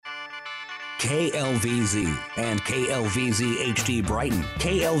KLVZ and KLVZ HD Brighton,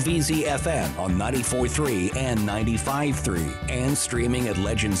 KLVZ FM on 94.3 and 95.3, and streaming at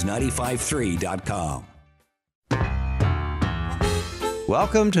legends953.com.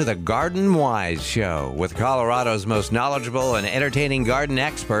 Welcome to the Garden Wise Show with Colorado's most knowledgeable and entertaining garden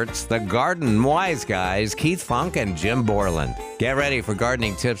experts, the Garden Wise Guys, Keith Funk and Jim Borland. Get ready for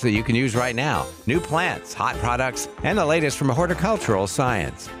gardening tips that you can use right now, new plants, hot products, and the latest from horticultural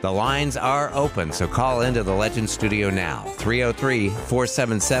science. The lines are open, so call into the Legend Studio now,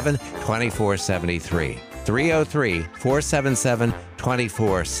 303-477-2473.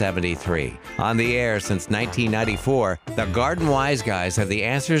 303-477-2473. On the air since 1994, the Garden Wise Guys have the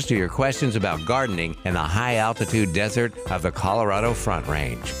answers to your questions about gardening in the high-altitude desert of the Colorado Front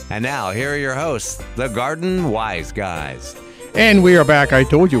Range. And now, here are your hosts, the Garden Wise Guys. And we are back. I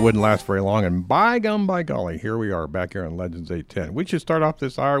told you it wouldn't last very long, and by gum, by golly, here we are back here on Legends 810. We should start off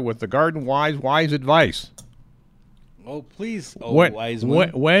this hour with the Garden Wise advice. Oh, please, wise one.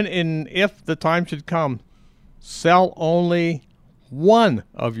 When and if the time should come, sell only one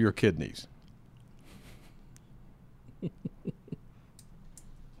of your kidneys.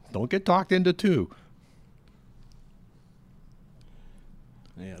 Don't get talked into two.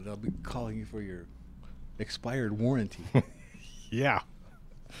 Yeah, they'll be calling you for your expired warranty. Yeah.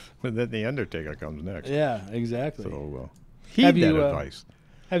 But then the Undertaker comes next. Yeah, exactly. So heed that advice.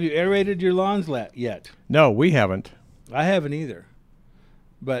 Have you aerated your lawns yet? No, we haven't. I haven't either.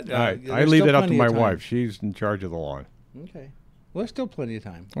 But I leave it up to my wife. She's in charge of the lawn. Okay. Well, there's still plenty of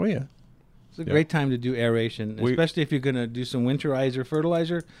time. Oh, yeah. It's a great time to do aeration, especially if you're going to do some winterizer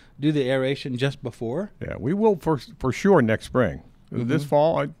fertilizer. Do the aeration just before. Yeah, we will for sure next spring. Mm-hmm. This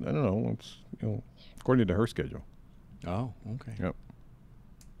fall, I don't know. It's according to her schedule. Oh, okay. Yep.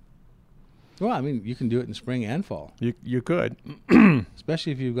 Well, I mean, you can do it in spring and fall. You could,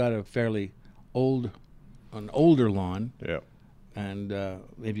 especially if you've got a fairly older lawn. Yeah. And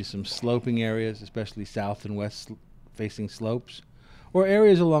maybe some sloping areas, especially south and west facing slopes, or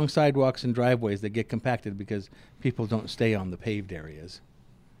areas along sidewalks and driveways that get compacted because people don't stay on the paved areas.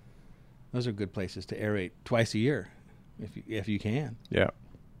 Those are good places to aerate twice a year, if you can. Yeah,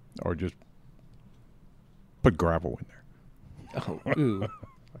 or just put gravel in there. Oh, ooh.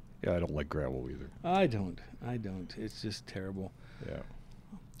 Yeah, I don't like gravel either. I don't. It's just terrible. Yeah.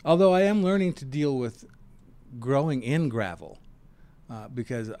 Although I am learning to deal with growing in gravel,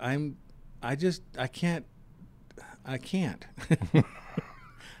 because I can't. I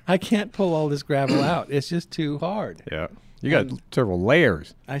can't pull all this gravel out. It's just too hard. Yeah. You got several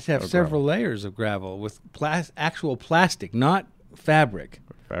layers. I have several layers of gravel with actual plastic, not fabric.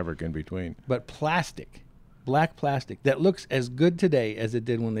 Fabric in between. But plastic. Black plastic that looks as good today as it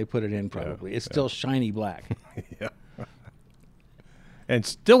did when they put it in, probably. It's still shiny black. Yeah. And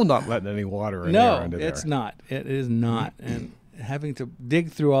still not letting any water in there. No, it's not. It is not. And having to dig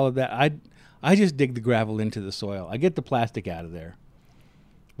through all of that, I just dig the gravel into the soil. I get the plastic out of there,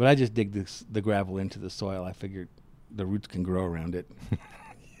 but I just dig the gravel into the soil. I figured the roots can grow around it.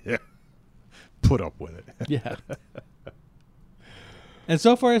 Yeah. Put up with it. Yeah. And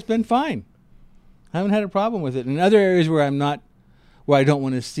so far it's been fine. I haven't had a problem with it. In other areas where I don't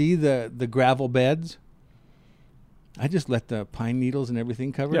want to see the gravel beds, I just let the pine needles and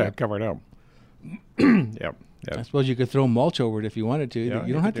everything cover it up. Yeah, cover it up. Yep. I suppose you could throw mulch over it if you wanted to. Yeah,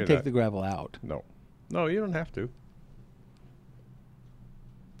 you don't have to take the gravel out. No, you don't have to.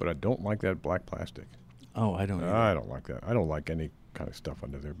 But I don't like that black plastic. Oh, I don't either. I don't like that. I don't like any kind of stuff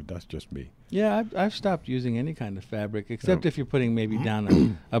under there, but that's just me. Yeah, I've stopped using any kind of fabric, except if you're putting maybe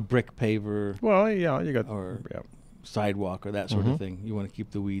down a brick paver. Well, yeah, you got sidewalk or that sort of thing. You want to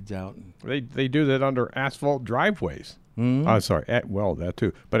keep the weeds out. They do that under asphalt driveways. Mm-hmm. That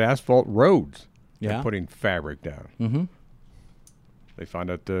too. But asphalt roads. Yeah. They're putting fabric down. Mm-hmm. They find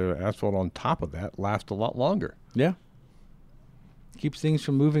that the asphalt on top of that lasts a lot longer. Yeah. Keeps things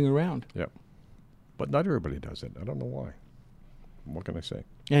from moving around. Yeah. But not everybody does it. I don't know why. What can I say?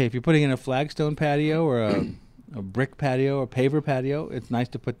 Yeah, if you're putting in a flagstone patio or a brick patio or paver patio, it's nice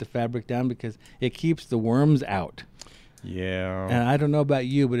to put the fabric down because it keeps the worms out. Yeah. And I don't know about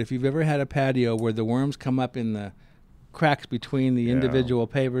you, but if you've ever had a patio where the worms come up in the cracks between the individual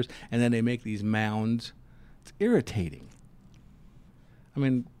pavers and then they make these mounds, it's irritating. I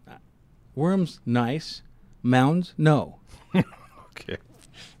mean, worms, nice. Mounds, no. Okay.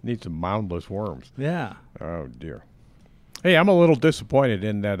 Need some moundless worms. Yeah. Oh, dear. Hey, I'm a little disappointed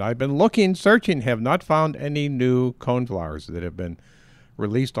in that I've been looking, searching, have not found any new coneflowers that have been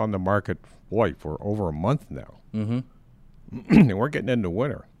released on the market, for over a month now. Mm-hmm. And we're getting into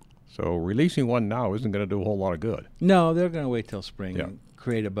winter. So releasing one now isn't going to do a whole lot of good. No, they're going to wait till spring and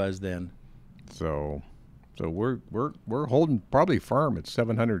create a buzz then. So we're holding probably firm at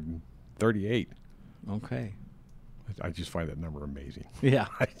 738. Okay. I just find that number amazing. Yeah.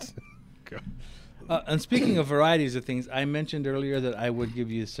 God. And speaking of varieties of things, I mentioned earlier that I would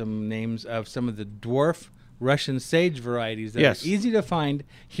give you some names of some of the dwarf Russian sage varieties that Yes. are easy to find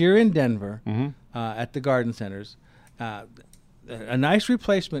here in Denver Mm-hmm. at the garden centers. A nice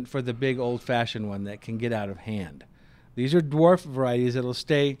replacement for the big old-fashioned one that can get out of hand. These are dwarf varieties that will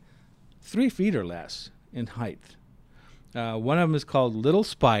stay 3 feet or less in height. One of them is called Little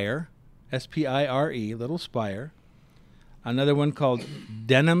Spire, S-P-I-R-E, Little Spire. Another one called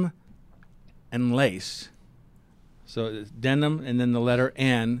Denim and Lace. So it's denim and then the letter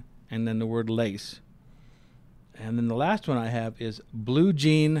N and then the word lace. And then the last one I have is Blue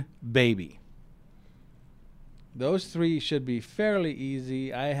Jean Baby. Those 3 should be fairly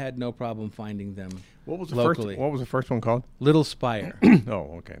easy. I had no problem finding them What was the locally. first? What was the first one called? Little Spire.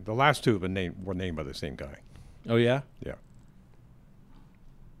 Oh, okay. The last 2 were named by the same guy. Oh, yeah? Yeah.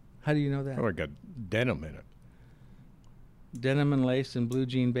 How do you know that? Oh, I got denim in it. Denim and Lace and Blue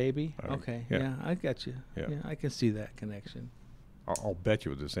Jean Baby? Uh, Okay, yeah. yeah, I got you. Yeah. I can see that connection. I'll bet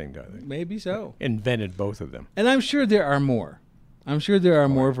you it was the same guy that Maybe so. invented both of them. And I'm sure there are more. I'm sure there are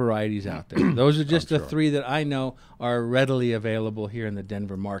more varieties out there. Those are just the sure. 3 that I know are readily available here in the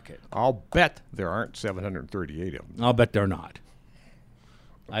Denver market. I'll bet there aren't 738 of them. I'll bet they're not.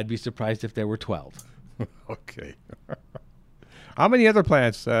 I'd be surprised if there were 12. Okay. How many other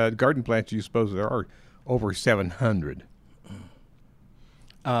plants, garden plants, do you suppose there are? Over 700.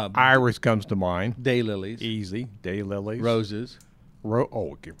 Iris comes to mind. Daylilies, Easy. Daylilies. roses.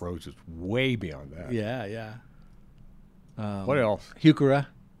 Okay, roses way beyond that. Yeah, yeah. What else? Heuchera,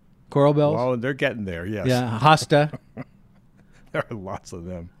 coral bells. Well, they're getting there, yes. Yeah, hosta. There are lots of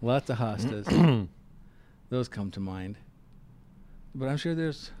them. Lots of hostas. Those come to mind. But I'm sure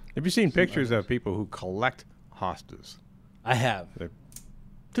there's... Have you seen pictures of people who collect hostas? I have. They're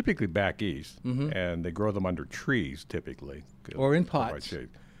typically back east, Mhm. and they grow them under trees, typically. Or in for right pots. shade.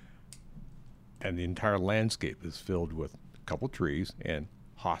 And the entire landscape is filled with a couple trees and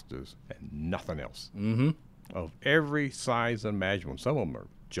hostas and nothing else. Mm-hmm. Of every size imaginable. Some of them are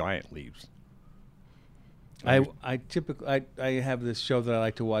giant leaves. I typically I have this show that I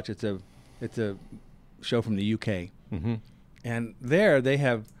like to watch. It's a show from the UK, Mm-hmm. and there they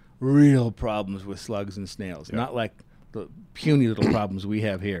have real problems with slugs and snails. Yeah. Not like the puny little problems we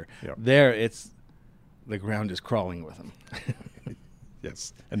have here. Yeah. There, it's the ground is crawling with them,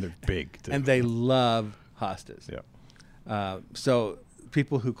 Yes, and they're big, too. and they love hostas. Yeah. So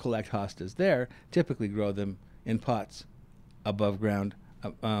people who collect hostas there typically grow them in pots above ground.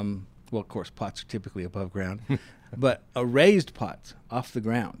 Well, of course, pots are typically above ground, but raised pots off the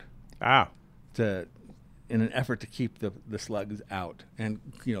ground in an effort to keep the slugs out. And,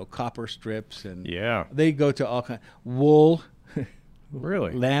 copper strips and Yeah. they go to all kinds. Wool,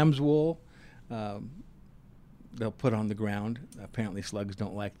 Really? lamb's wool, they'll put on the ground. Apparently slugs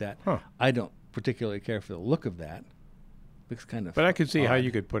don't like that. Huh. I don't particularly care for the look of that. Looks kind of But I could see how odd.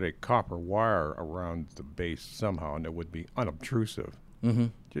 you could put a copper wire around the base somehow, and it would be unobtrusive. Mm-hmm.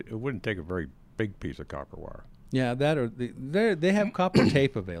 It wouldn't take a very big piece of copper wire. Yeah, that or they have copper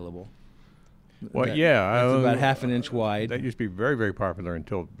tape available. Well, That- yeah. it's about half an inch wide. That used to be very, very popular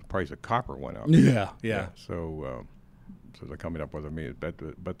until the price of copper went up. Yeah. So they're coming up with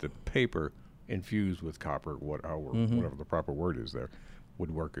but the paper infused with copper, whatever the proper word is there,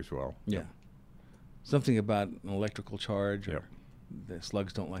 would work as well. Yeah. Something about an electrical charge or Yep. the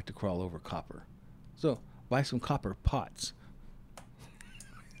slugs don't like to crawl over copper. So buy some copper pots.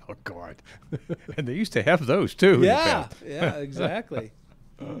 Oh God! And they used to have those too. in the past. Yeah, exactly.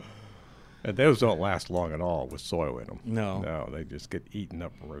 And those don't last long at all with soil in them. No. they just get eaten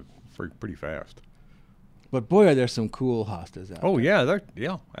up pretty fast. But boy, are there some cool hostas out Oh there.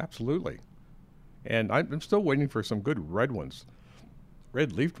 yeah, absolutely. And I'm still waiting for some good red ones,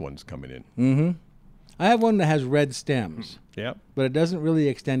 red-leafed ones coming in. Mm-hmm. I have one that has red stems, Yeah, but it doesn't really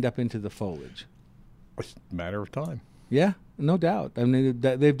extend up into the foliage. it's a matter of time. Yeah, no doubt. I mean,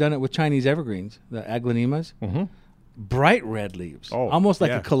 they've done it with Chinese evergreens, the aglaonemas. Mm-hmm. Bright red leaves, Oh, almost like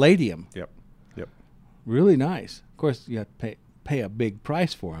yeah. a caladium. Yep. Really nice. Of course, you have to pay a big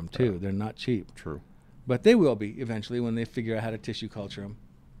price for them, too. They're not cheap. True. But they will be eventually when they figure out how to tissue culture them.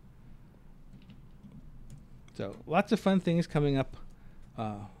 So lots of fun things coming up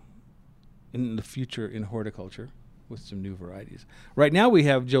in the future in horticulture with some new varieties. Right now we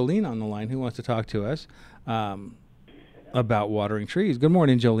have Jolene on the line who wants to talk to us about watering trees. Good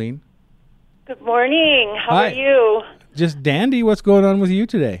morning, Jolene. Good morning. How Hi. are you? Just dandy. What's going on with you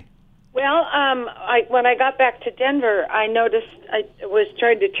today? Well, when I got back to Denver, I noticed I was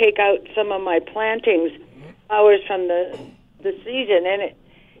trying to take out some of my plantings, flowers from the season,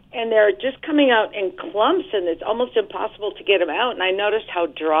 and they're just coming out in clumps, and it's almost impossible to get them out. And I noticed how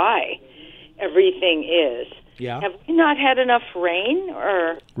dry everything is. Yeah. Have we not had enough rain,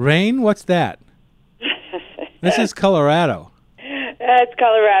 or Rain? What's that? This is Colorado. That's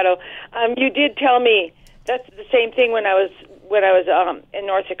Colorado. You did tell me that's the same thing when I was in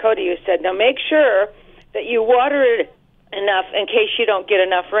North Dakota. You said, now make sure that you water it enough in case you don't get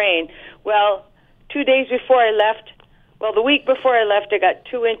enough rain. Well, 2 days before I left, the week before I left, I got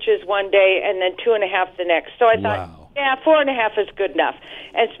 2 inches one day and then 2.5 the next. So I thought, yeah, 4.5 is good enough,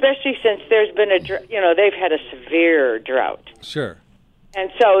 and especially since there's been they've had a severe drought. Sure. And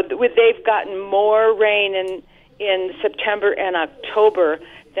so they've gotten more rain in September and October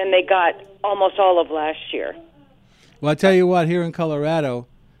than they got almost all of last year. Well, I tell you what, here in Colorado,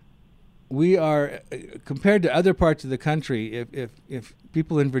 we are, compared to other parts of the country, if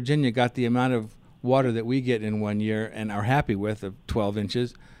people in Virginia got the amount of water that we get in 1 year and are happy with, of 12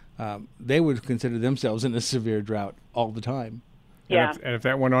 inches, they would consider themselves in a severe drought all the time. Yeah. And if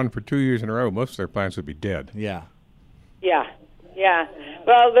that went on for 2 years in a row, most of their plants would be dead. Yeah. Yeah. Yeah.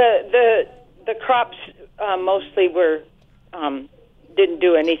 Well, the crops mostly were didn't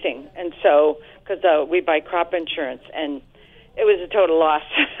do anything, and so because we buy crop insurance, and it was a total loss.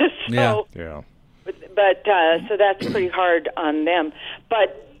 Yeah. But so that's pretty hard on them.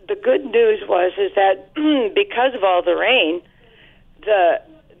 But the good news is that because of all the rain,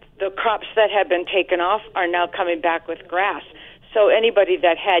 the crops that have been taken off are now coming back with grass. So anybody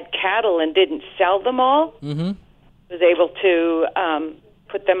that had cattle and didn't sell them all was able to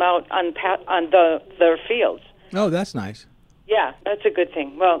put them out on their fields. Oh, that's nice. Yeah, that's a good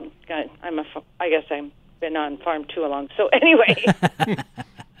thing. Well, I guess I've been on farm too long. So anyway,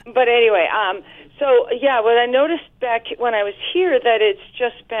 what I noticed back when I was here that it's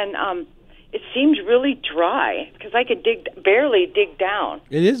just been, it seems really dry because I could barely dig down.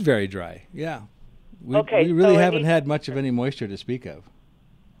 It is very dry. Yeah. We really haven't had much of any moisture to speak of.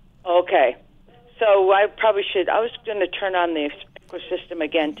 Okay. So I probably should. I was going to turn on the sprinkler system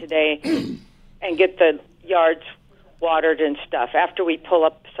again today and get the yards watered and stuff after we pull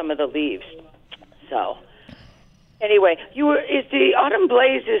up some of the leaves. So anyway, is the autumn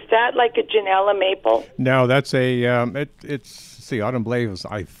blaze, is that like a Janella maple? No, that's it's the autumn blaze.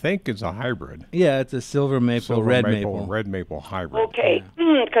 I think it's a hybrid. Yeah, it's a silver maple, red maple hybrid. Okay,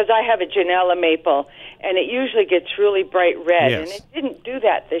 because I have a Janella maple, and it usually gets really bright red, Yes. and it didn't do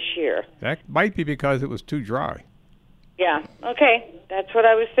that this year. That might be because it was too dry. Yeah. Okay, that's what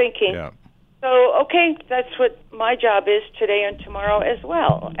I was thinking. Yeah. So, okay, that's what my job is today and tomorrow as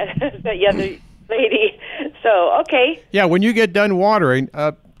well, as the other lady. So, okay. Yeah, when you get done watering,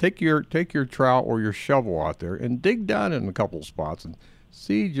 take your trowel or your shovel out there and dig down in a couple spots and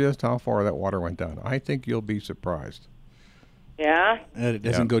see just how far that water went down. I think you'll be surprised. Yeah? And it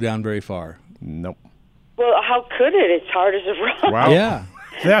doesn't go down very far. Nope. Well, how could it? It's hard as a rock. Wow. Yeah.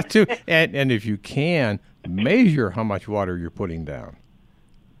 That too. And if you can, measure how much water you're putting down.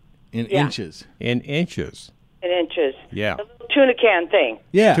 In inches. In inches. In inches. Yeah. A little tuna can thing.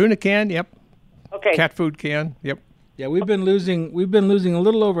 Yeah. Tuna can, yep. Okay. Cat food can, yep. Yeah, we've been losing a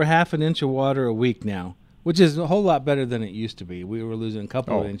little over half an inch of water a week now, which is a whole lot better than it used to be. We were losing a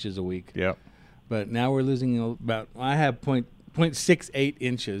couple of inches a week. Yep. But now we're losing about, I have 0.68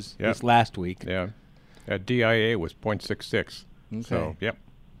 inches Yep. this last week. Yeah. At DIA was 0.66. Okay. So, yep.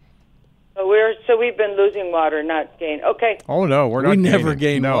 So we've been losing water, not gain. Okay. Oh no, we're not. We never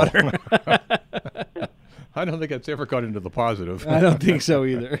gaining. gain water. I don't think it's ever got into the positive. I don't think so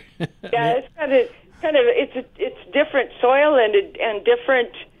either. Yeah, it's it's different soil and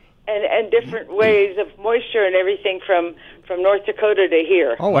different ways of moisture and everything from North Dakota to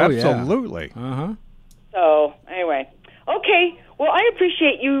here. Oh, absolutely. Yeah. Uh-huh. So anyway, okay. Well, I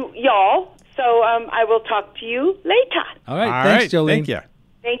appreciate y'all. So I will talk to you later. All right. Thanks, Jolene. Thank you.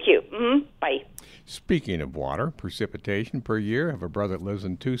 Thank you. Bye. Speaking of water, precipitation per year, I have a brother that lives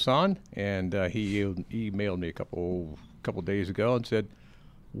in Tucson, and he emailed me a couple days ago and said,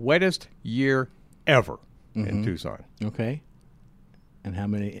 wettest year ever in Tucson. Okay. And how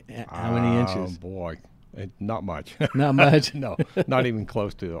many inches? Oh, boy. Not much. Not much? No, not even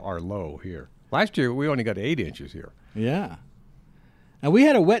close to our low here. Last year, we only got 8 inches here. Yeah. And we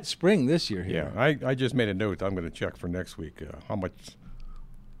had a wet spring this year here. Yeah, I just made a note. I'm going to check for next week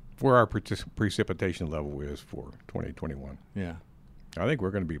where our precipitation level is for 2021. Yeah. I think we're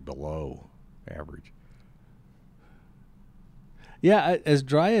going to be below average. Yeah, as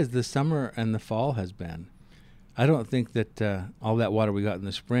dry as the summer and the fall has been, I don't think that all that water we got in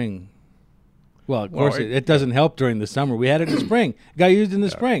the spring Well, of course, it doesn't help during the summer. We had it in the spring. It got used in the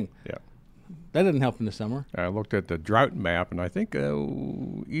spring. Yeah. That didn't help in the summer. I looked at the drought map, and I think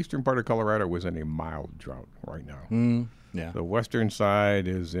eastern part of Colorado was in a mild drought right now. Yeah. The western side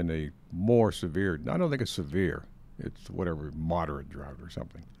is in a more severe. I don't think it's severe. It's whatever, moderate drought or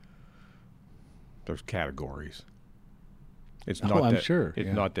something. There's categories. It's not I'm that, sure. It's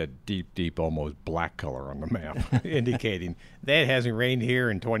Yeah. not that deep, almost black color on the map, indicating that hasn't rained here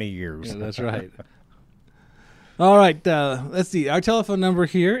in 20 years. Yeah, that's right. All right, let's see. Our telephone number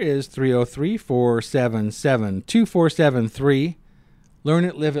here is 303-477-2473. Learn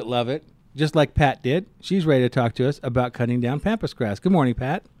it, live it, love it. Just like Pat did. She's ready to talk to us about cutting down pampas grass. Good morning,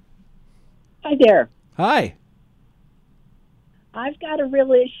 Pat. Hi there. Hi. I've got a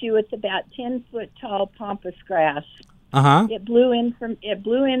real issue with about 10-foot tall pampas grass. Uh-huh. It blew in from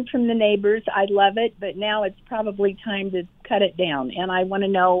the neighbors. I love it, but now it's probably time to cut it down. And I want to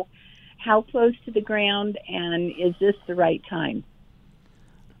know how close to the ground, and is this the right time?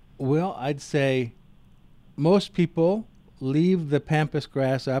 Well, I'd say most people leave the pampas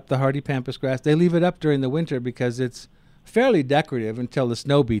grass up, the hardy pampas grass. They leave it up during the winter because it's fairly decorative until the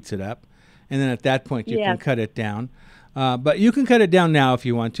snow beats it up. And then at that point, you can cut it down. But you can cut it down now if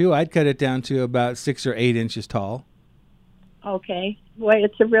you want to. I'd cut it down to about 6 or 8 inches tall. Okay. Boy,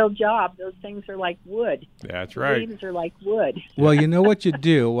 it's a real job. Those things are like wood. That's The right. leaves are like wood. Well, you know what you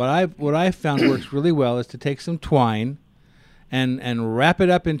do. What I've found works really well is to take some twine and wrap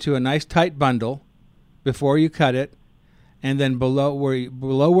it up into a nice tight bundle before you cut it, and then below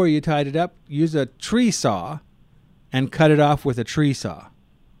where you tied it up, use a tree saw and cut it off with a tree saw,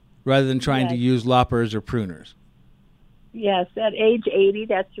 rather than trying to use loppers or pruners. Yes, at age 80,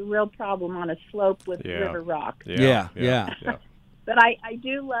 that's a real problem on a slope with river rock. Yeah. But I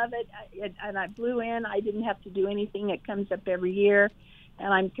do love it, and I blew in. I didn't have to do anything. It comes up every year,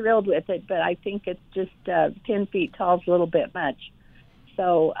 and I'm thrilled with it, but I think it's just 10 feet tall is a little bit much.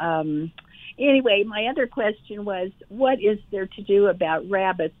 So anyway, my other question was, what is there to do about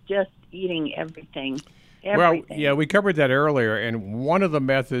rabbits just eating everything? Well, yeah, we covered that earlier, and one of the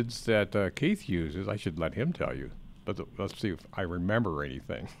methods that Keith uses, I should let him tell you, but let's see if I remember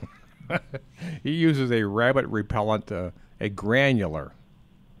anything. He uses a rabbit repellent, a granular,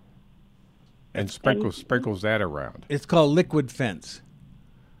 and sprinkles that around. It's called liquid fence,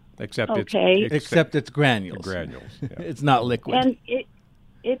 Except except it's granules. Granules. Yeah. It's not liquid. And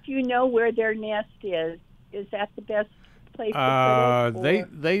if you know where their nest is that the best place to put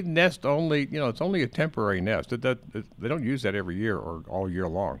it? They nest only, it's only a temporary nest. They don't use that every year or all year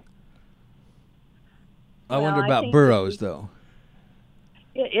long. I wonder about burrows, though.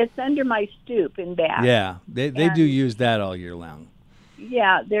 It's under my stoop in back. Yeah, they do use that all year long.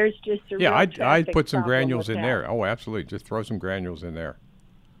 Yeah, there's just a real I traffic put some problem granules with in that. there. Oh, absolutely. Just throw some granules in there.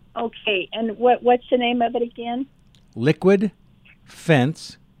 Okay, and what's the name of it again? Liquid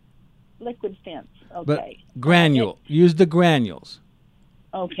fence, Liquid fence. Okay. but granule. Use the granules.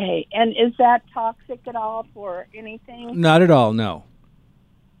 Okay, and is that toxic at all for anything? Not at all, no.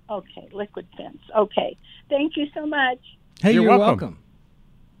 Okay, liquid fence. Okay, thank you so much. Hey, You're you're welcome.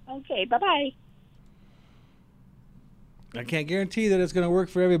 Okay, bye-bye. I can't guarantee that it's going to work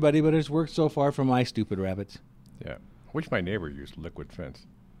for everybody, but it's worked so far for my stupid rabbits. Yeah. I wish my neighbor used liquid fence.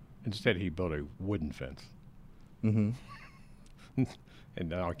 Instead, he built a wooden fence. Mm-hmm. And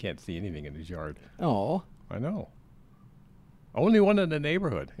now I can't see anything in his yard. Oh, I know. Only one in the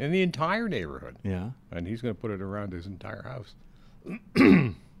neighborhood, in the entire neighborhood. yeah. And he's going to put it around his entire house.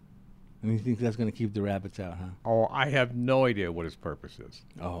 And you think that's going to keep the rabbits out, huh? Oh, I have no idea what his purpose is.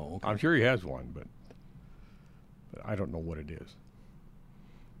 Oh, okay. I'm sure he has one, but I don't know what it is.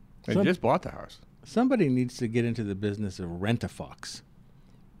 And he just bought the house. Somebody needs to get into the business of rent-a-fox.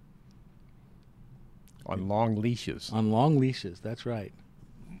 On long leashes. On long leashes, that's right.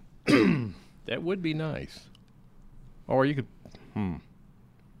 That would be nice. Or you could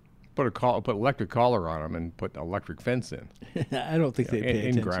put electric collar on them and put electric fence in. I don't think they pay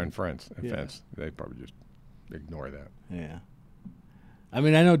attention. In-ground fence. Yeah. They probably just ignore that. Yeah. I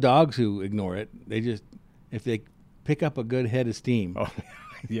mean, I know dogs who ignore it. They just, if they pick up a good head of steam, Oh,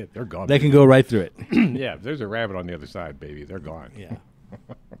 yeah, they're gone. they can go right through it. Yeah, if there's a rabbit on the other side, baby, they're gone. Yeah.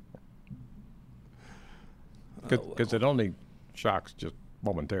 Because it only shocks just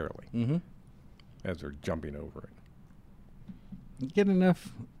momentarily as they're jumping over it. Get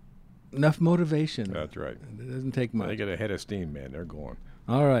enough motivation. That's right. It doesn't take much. They get a head of steam, man. They're going.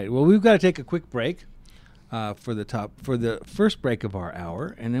 All right. Well, we've got to take a quick break for the first break of our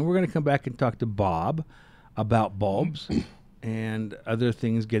hour, and then we're going to come back and talk to Bob about bulbs and other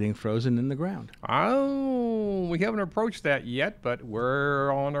things getting frozen in the ground. Oh, we haven't approached that yet, but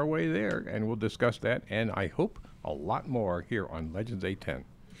we're on our way there, and we'll discuss that, and I hope a lot more here on Legends 810.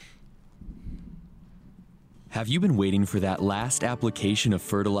 Have you been waiting for that last application of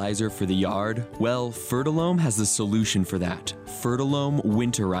fertilizer for the yard? Well, Fertilome has the solution for that. Fertilome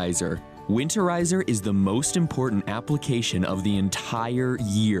Winterizer. Winterizer is the most important application of the entire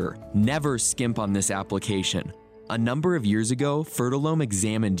year. Never skimp on this application. A number of years ago, Fertilome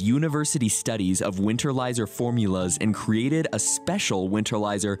examined university studies of winterlizer formulas and created a special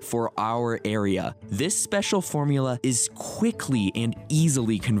winterlizer for our area. This special formula is quickly and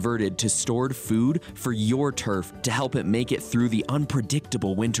easily converted to stored food for your turf to help it make it through the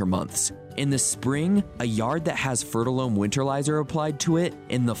unpredictable winter months. In the spring, a yard that has Fertilome Winterlizer applied to it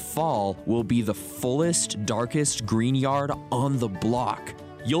in the fall will be the fullest, darkest green yard on the block.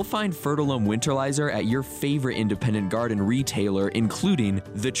 You'll find Fertilome Winterlizer at your favorite independent garden retailer, including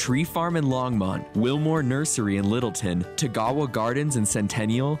The Tree Farm in Longmont, Wilmore Nursery in Littleton, Tagawa Gardens in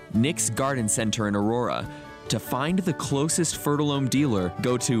Centennial, Nick's Garden Center in Aurora. To find the closest Fertilome dealer,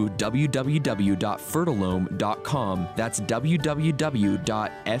 go to www.fertilome.com. That's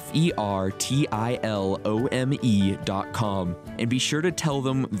www.fertilome.com. And be sure to tell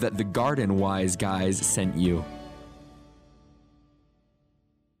them that the Garden Wise guys sent you.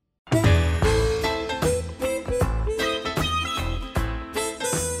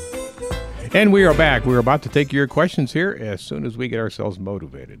 And we are back. We're about to take your questions here as soon as we get ourselves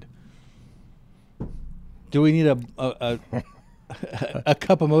motivated. Do we need a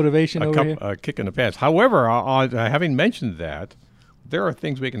cup of motivation over here? A kick in the pants. However, having mentioned that, there are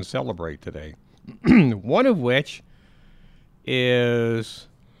things we can celebrate today. One of which is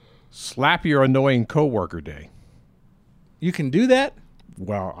Slap Your Annoying Coworker Day. You can do that?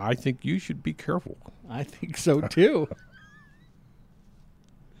 Well, I think you should be careful. I think so, too.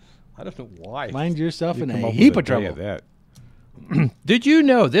 I don't know why. Mind yourself in come a up heap with of a day trouble. That. Did you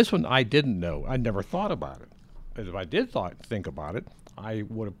know this one? I didn't know. I never thought about it. Because if I did think about it, I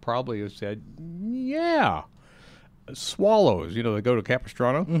would have probably have said, yeah. Swallows, they go to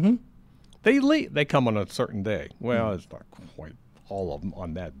Capistrano. Mm-hmm. They come on a certain day. Well, it's not quite all of them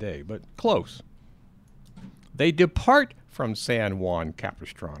on that day, but close. They depart from San Juan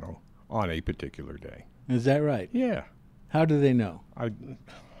Capistrano on a particular day. Is that right? Yeah. How do they know?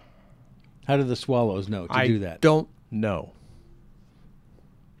 How do the swallows know to do that? I don't know.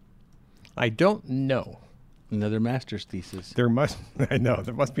 I don't know. Another master's thesis. There must be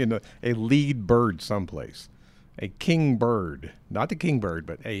a lead bird someplace. A king bird. Not the king bird,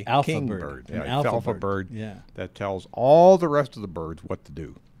 but a alpha king bird. Yeah, An alpha bird yeah. that tells all the rest of the birds what to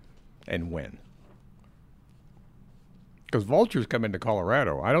do and when. Because vultures come into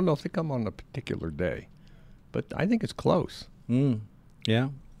Colorado. I don't know if they come on a particular day, but I think it's close. Yeah.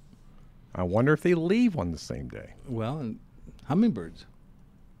 I wonder if they leave on the same day. Well, and hummingbirds.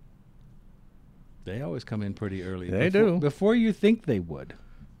 They always come in pretty early. They do. Before you think they would.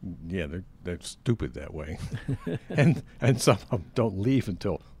 Yeah, they're stupid that way. and some of them don't leave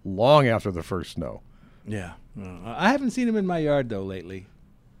until long after the first snow. Yeah. I haven't seen them in my yard, though, lately.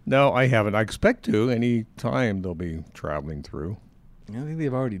 No, I haven't. I expect to any time they'll be traveling through. I think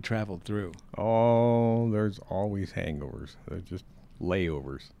they've already traveled through. Oh, there's always hangovers. They're just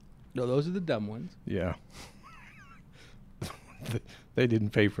layovers. No, those are the dumb ones. Yeah. They didn't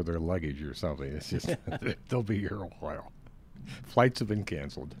pay for their luggage or something. It's just they'll be here a while. Flights have been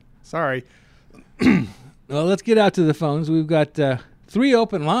canceled. Sorry. Well, let's get out to the phones. We've got 3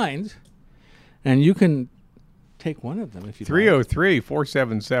 open lines, and you can take one of them if you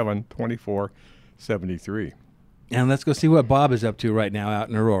 303-477-2473. And let's go see what Bob is up to right now out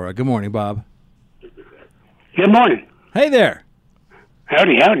in Aurora. Good morning, Bob. Good morning. Hey there.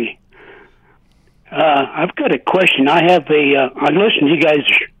 Howdy. I've got a question. I listened to you guys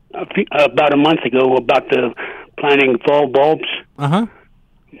about a month ago about the planting fall bulbs. Uh-huh.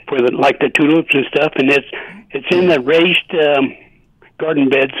 For the tulips and stuff, and it's in the raised garden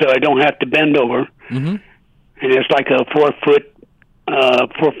bed, so I don't have to bend over. Mm-hmm. And it's like a 4 foot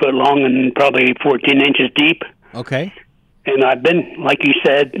long and probably 14 inches deep. Okay. And I've been, like you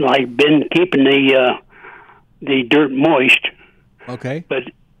said, been keeping the dirt moist. Okay. But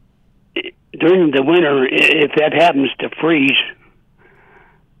during the winter, if that happens to freeze,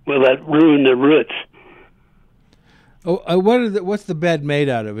 will that ruin the roots? Oh, what's the bed made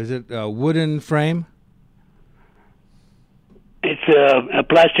out of? Is it a wooden frame? It's a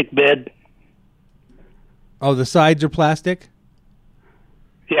plastic bed. Oh, the sides are plastic?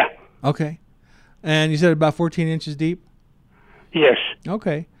 Yeah. Okay. And you said about 14 inches deep? Yes.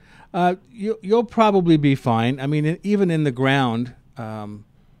 Okay. You'll probably be fine. I mean, even in the ground,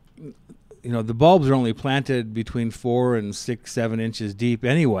 the bulbs are only planted between 4 and 6, 7 inches deep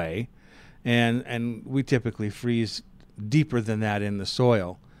anyway, and we typically freeze deeper than that in the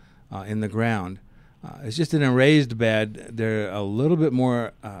soil, in the ground. It's just in a raised bed, they're a little bit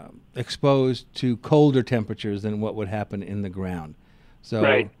more exposed to colder temperatures than what would happen in the ground. So,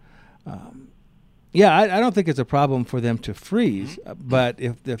 Right. I don't think it's a problem for them to freeze. But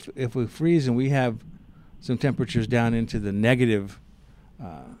if we freeze and we have some temperatures down into the negative,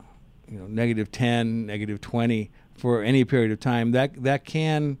 negative 10, negative 20 for any period of time, that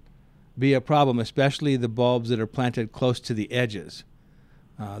can be a problem, especially the bulbs that are planted close to the edges.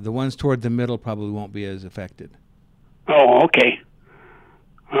 The ones toward the middle probably won't be as affected. Oh, okay.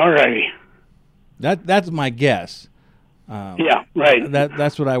 All righty. That's my guess. Yeah, right.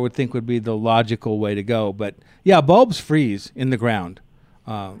 That's what I would think would be the logical way to go. But yeah, bulbs freeze in the ground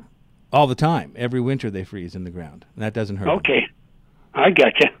all the time. Every winter they freeze in the ground, and that doesn't hurt them. Okay, I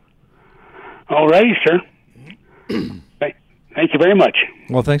gotcha. All righty, sir. Thank you very much.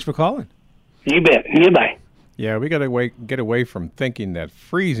 Well, thanks for calling. You bet. Goodbye. Yeah, we got to get away from thinking that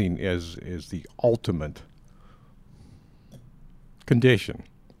freezing is the ultimate condition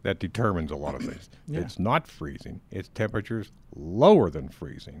that determines a lot of things. Yeah. It's not freezing. It's temperatures lower than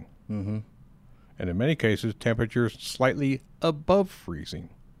freezing. Mm-hmm. And in many cases, temperatures slightly above freezing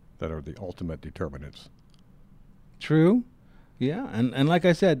that are the ultimate determinants. True. Yeah, and like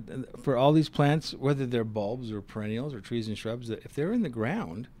I said, for all these plants, whether they're bulbs or perennials or trees and shrubs, that if they're in the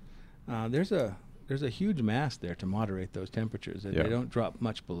ground, there's a huge mass there to moderate those temperatures. Yeah. They don't drop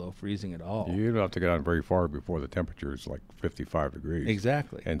much below freezing at all. You don't have to get on very far before the temperature is like 55 degrees.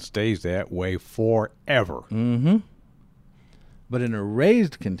 Exactly. And stays that way forever. Mm-hmm. But in a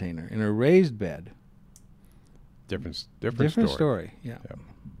raised container, in a raised bed, Different story. Yeah. Yep.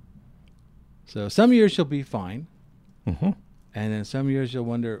 So some years you'll be fine, Mm-hmm. and then some years you'll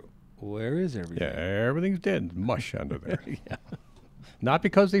wonder, where is everything? Yeah, everything's dead. Mush under there. Yeah. Not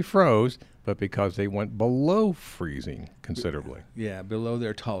because they froze, but because they went below freezing considerably. Yeah, below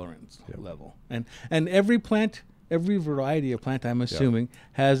their tolerance level. And every plant, every variety of plant, I'm assuming,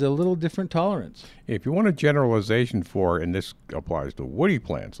 has a little different tolerance. If you want a generalization for, and this applies to woody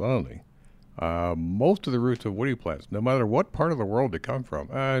plants only, most of the roots of woody plants, no matter what part of the world they come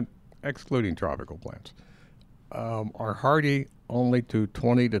from, excluding tropical plants, are hardy only to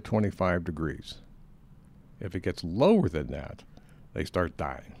 20 to 25 degrees. If it gets lower than that, they start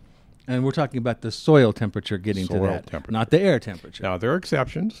dying. And we're talking about the soil temperature getting to Soil that, temperature. not the air temperature. Now, there are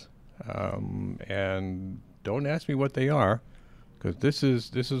exceptions, and don't ask me what they are, because this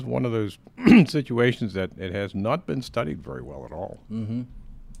is one of those situations that it has not been studied very well at all. Mm-hmm.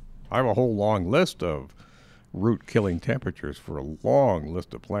 I have a whole long list of root-killing temperatures for a long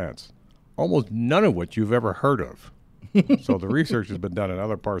list of plants, almost none of which you've ever heard of. So the research has been done in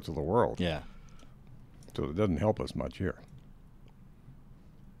other parts of the world. Yeah, So it doesn't help us much here.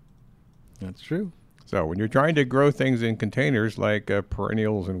 that's true. So when you're trying to grow things in containers like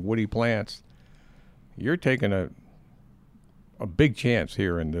perennials and woody plants, you're taking a big chance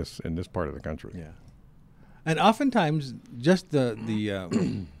here in this part of the country. Yeah, and oftentimes just the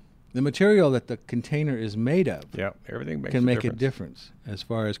the material that the container is made of Yeah, everything makes can a make a difference. difference as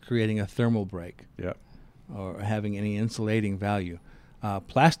far as creating a thermal break Yeah, or having any insulating value.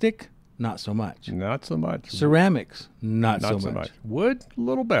 Plastic, not so much. not so much. Ceramics, not Not so much. Wood, a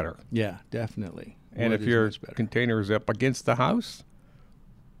little better. Yeah, definitely. And Wood if is your much better. container is up against the house,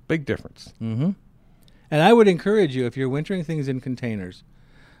 big difference. Mm-hmm. And I would encourage you, if you're wintering things in containers,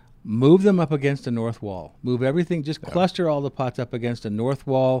 move them up against a north wall. Move everything, just cluster all the pots up against a north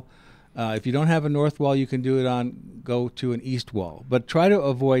wall. If you don't have a north wall, you can do it go to an east wall. But try to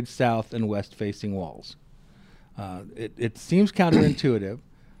avoid south and west facing walls. It seems counterintuitive,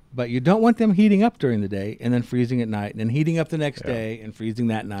 but you don't want them heating up during the day and then freezing at night and then heating up the next day and freezing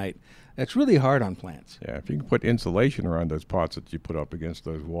that night. That's really hard on plants. Yeah, if you can put insulation around those pots that you put up against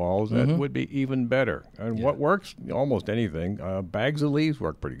those walls, that would be even better. And what works? Almost anything. Bags of leaves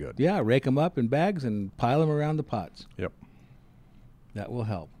work pretty good. Yeah, rake them up in bags and pile them around the pots. Yep. That will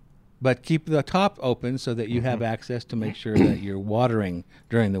help. But keep the top open so that you have access to make sure that you're watering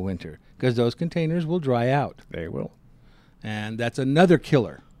during the winter, because those containers will dry out. They will. And that's another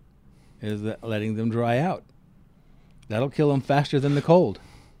killer, is that letting them dry out. That'll kill them faster than the cold.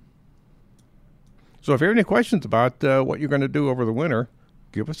 So if you have any questions about what you're going to do over the winter,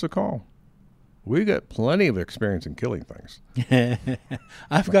 give us a call. We got plenty of experience in killing things.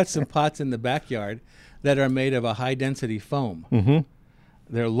 I've got some pots in the backyard that are made of a high-density foam. Mm-hmm.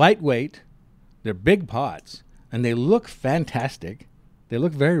 They're lightweight, they're big pots, and they look fantastic. They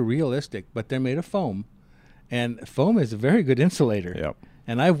look very realistic, but they're made of foam, and foam is a very good insulator. Yep.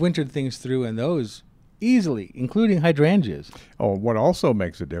 And I've wintered things through in those easily, including hydrangeas. Oh, what also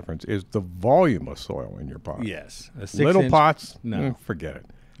makes a difference is the volume of soil in your pot. Yes. Little pots, No. forget it.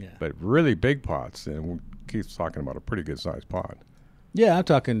 Yeah. But really big pots, and Keith's talking about a pretty good sized pot. Yeah, I'm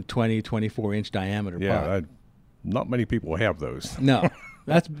talking 20, 24-inch diameter Yeah, pot. not many people have those. No,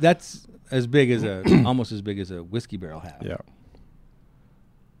 that's as big as almost as big as a whiskey barrel half. Yeah.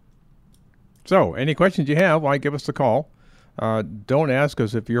 So, any questions you have, why give us a call. Don't ask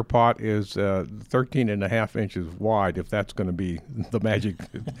us if your pot is 13 and a half inches wide, if that's going to be the magic,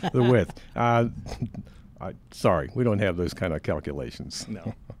 the width. Sorry, we don't have those kind of calculations.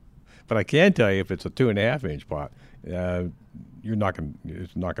 No. But I can tell you, if it's a 2.5 inch pot, it's not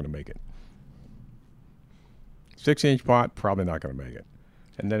going to make it. 6-inch pot, probably not going to make it.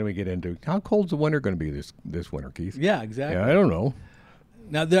 And then we get into how cold's the winter going to be this winter, Keith? Yeah, exactly. Yeah, I don't know.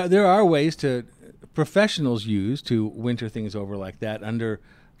 Now there are ways to professionals use to winter things over like that under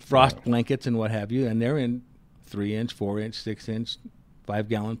frost blankets and what have you, and they're in 3-inch, 4-inch, 6-inch,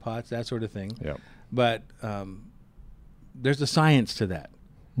 5-gallon pots, that sort of thing. Yeah. But there's a science to that.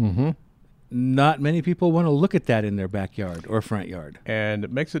 Mm-hmm. Not many people want to look at that in their backyard or front yard. And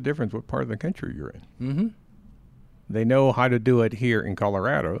it makes a difference what part of the country you're in. Mm-hmm. They know how to do it here in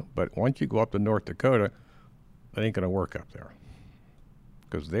Colorado, but once you go up to North Dakota, it ain't going to work up there.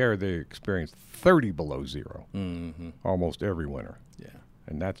 Because there they experience 30 below zero almost every winter. Yeah.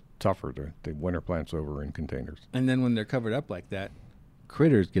 And that's tougher to winter plants over in containers. And then when they're covered up like that,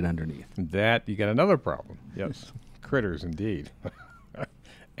 critters get underneath. That, you got another problem. Yes, critters indeed.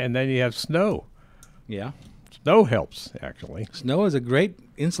 And then you have snow. Yeah. Snow helps, actually. Snow is a great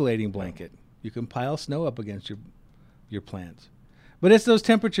insulating blanket. You can pile snow up against your plants. But it's those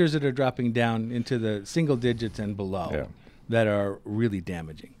temperatures that are dropping down into the single digits and below that are really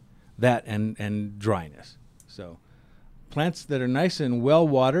damaging. That and dryness. So plants that are nice and well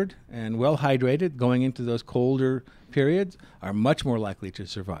watered and well hydrated going into those colder periods are much more likely to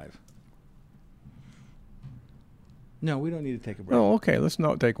survive. No, we don't need to take a break. Oh, okay. Let's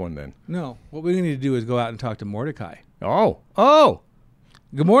not take one then. No. What we need to do is go out and talk to Mordecai. Oh.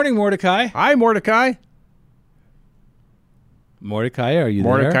 Good morning, Mordecai. Hi, Mordecai. Mordecai, are you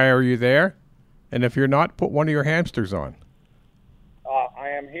Mordecai, there? are you there? And if you're not, put one of your hamsters on. I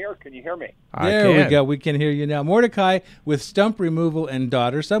am here. Can you hear me? There we go. We can hear you now. Mordecai with Stump Removal and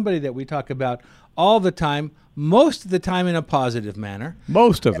Daughter, somebody that we talk about all the time, most of the time in a positive manner.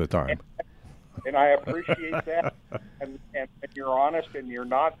 Most of the time. And I appreciate that. And if you're honest and you're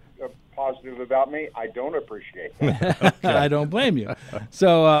not positive about me, I don't appreciate that. I don't blame you.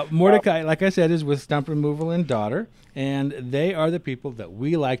 So Mordecai, like I said, is with Stump Removal and Daughter, and they are the people that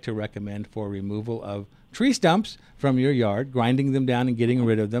we like to recommend for removal of tree stumps from your yard, grinding them down and getting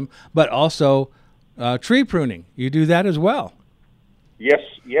rid of them, but also tree pruning. You do that as well. Yes,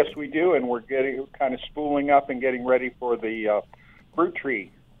 we do, and we're getting kind of spooling up and getting ready for the fruit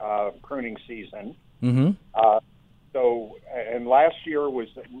tree pruning season. Mm-hmm. So, and last year was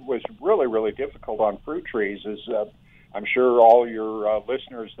really, really difficult on fruit trees. As I'm sure all your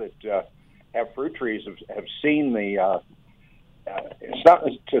listeners that have fruit trees have seen the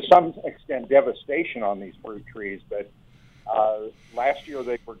to some extent devastation on these fruit trees. But last year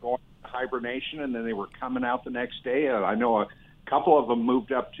they were going into hibernation, and then they were coming out the next day. I know a couple of them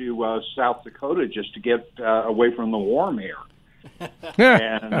moved up to South Dakota just to get away from the warm air.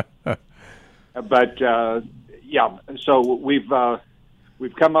 Yeah, so we've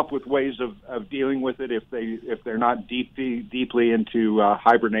come up with ways of dealing with it if they're not deeply into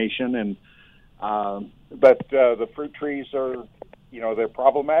hibernation, and but the fruit trees are, they're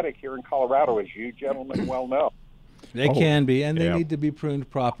problematic here in Colorado, as you gentlemen well know. They can be, and they need to be pruned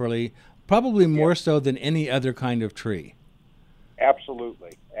properly, probably more so than any other kind of tree.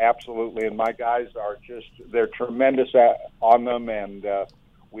 Absolutely, and my guys are they're tremendous on them, and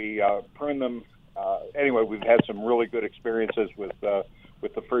we prune them. Anyway, we've had some really good experiences with the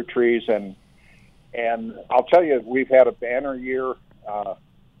fruit trees, and I'll tell you, we've had a banner year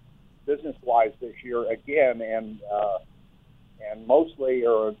business-wise this year again, and mostly,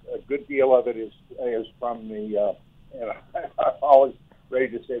 or a good deal of it is from the. And I'm always ready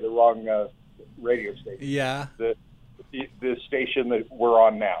to say the wrong radio station. Yeah. The station that we're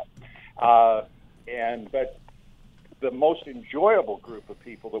on now, but the most enjoyable group of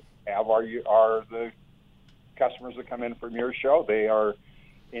people that we have are the customers that come in from your show. They are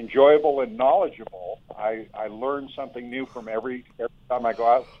enjoyable and knowledgeable. I learn something new from every time I go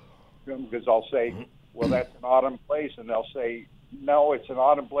out to them, because I'll say, well, that's an autumn place, and they'll say, no, it's an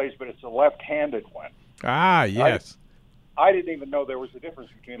autumn place, but it's a left-handed one. Ah, yes. I didn't even know there was a difference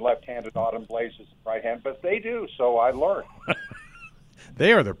between left-handed autumn blazes and right-handed, but they do, so I learned.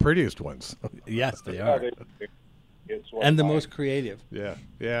 They are the prettiest ones. Yes, they are. It's and the most creative. Yeah,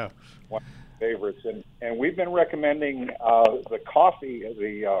 yeah. One of my favorites. And we've been recommending the coffee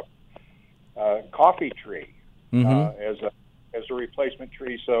tree as a replacement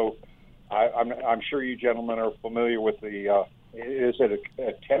tree. So I'm sure you gentlemen are familiar with the is it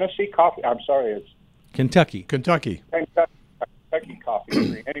a Tennessee coffee? I'm sorry, it's Kentucky coffee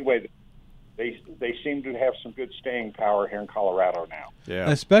tree. Anyway, they seem to have some good staying power here in Colorado now. Yeah,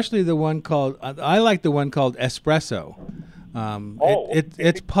 especially the one called I like the one called Espresso.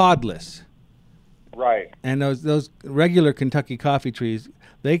 It's podless. Right. And those regular Kentucky coffee trees,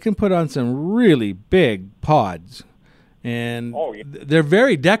 they can put on some really big pods. And they're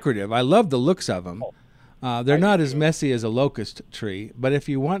very decorative. I love the looks of them. They're not as messy as a locust tree, but if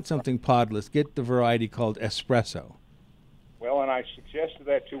you want something podless, get the variety called Espresso. Well, and I suggested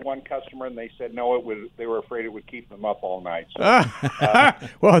that to one customer, and they said no. They were afraid it would keep them up all night. So,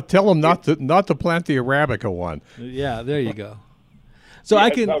 well, tell them not to plant the Arabica one. Yeah, there you go. So yes, I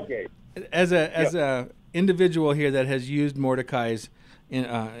can, okay. as a individual here that has used Mordecai's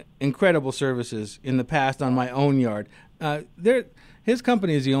incredible services in the past on my own yard. His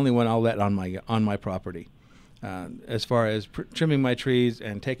company is the only one I'll let on my property, as far as trimming my trees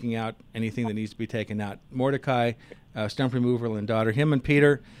and taking out anything that needs to be taken out. Mordecai, stump removal and daughter, him and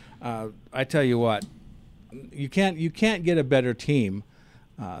Peter. I tell you what, you can't get a better team.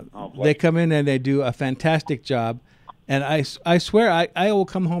 They come in and they do a fantastic job, and I swear I will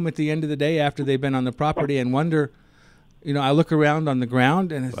come home at the end of the day after they've been on the property and wonder. I look around on the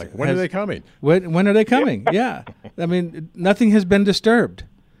ground and it's like, when are they coming? When are they coming? Yeah. I mean, nothing has been disturbed,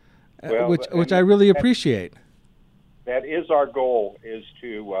 which I really appreciate. That is our goal, is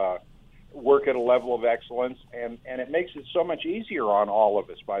to work at a level of excellence, and it makes it so much easier on all of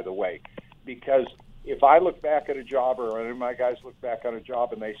us, by the way, because if I look back at a job or any of my guys look back on a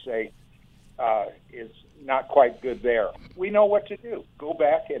job and they say, it's not quite good there, we know what to do. Go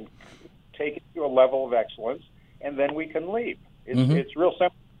back and take it to a level of excellence, and then we can leave. It's real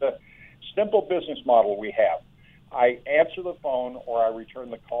simple. The simple business model we have. I answer the phone or I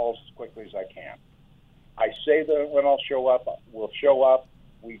return the calls as quickly as I can. I say that when I'll show up, we'll show up.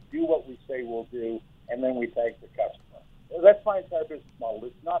 We do what we say we'll do, and then we thank the customer. Well, that's my entire business model.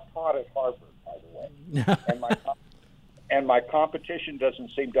 It's not taught at Harvard, by the way. and my competition doesn't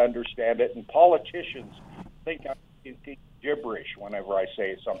seem to understand it, and politicians think I'm gibberish whenever I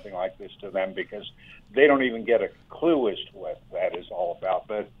say something like this to them, because they don't even get a clue as to what that is all about.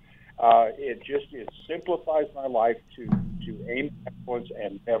 But it simplifies my life to aim at excellence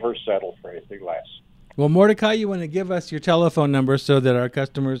and never settle for anything less. Well, Mordecai, you want to give us your telephone number so that our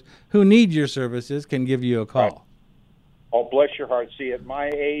customers who need your services can give you a call. Right. Oh, bless your heart. See, at my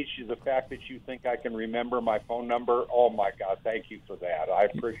age, the fact that you think I can remember my phone number, oh, my God, thank you for that. I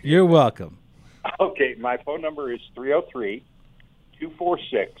appreciate it. You're welcome. Okay, my phone number is 303-246-6891.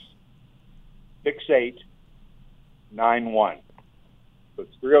 So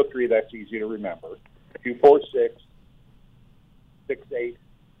it's 303, that's easy to remember.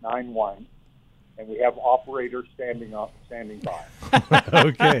 246-6891. And we have operators standing by.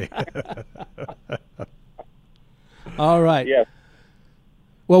 Okay. All right. Yes.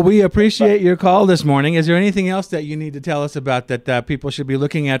 Well, we appreciate your call this morning. Is there anything else that you need to tell us about that people should be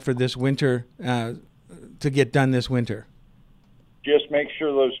looking at for this winter, to get done this winter? Just make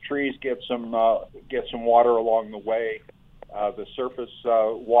sure those trees get some water along the way. The surface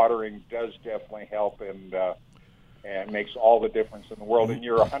watering does definitely help, and makes all the difference in the world. And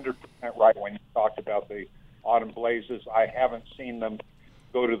you're 100% right when you talked about the autumn blazes. I haven't seen them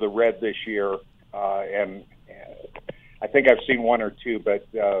go to the red this year, and I think I've seen one or two, but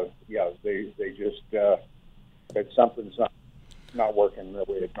they just that something's not working the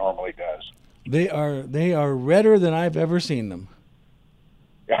way it normally does. They are redder than I've ever seen them.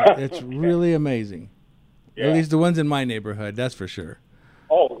 It's really amazing. Yeah. At least the ones in my neighborhood, that's for sure.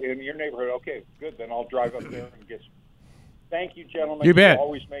 Oh, in your neighborhood? Okay, good. Then I'll drive up there and get. Thank you, gentlemen. You bet.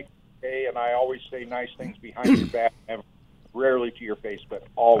 Always make the day, and I always say nice things behind your back, and rarely to your face, but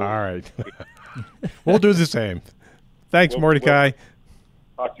always. All right. We'll do the same. Thanks, Mordecai.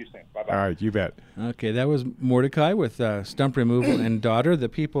 Talk to you soon. Bye-bye. All right, you bet. Okay, that was Mordecai with Stump Removal and Daughter, the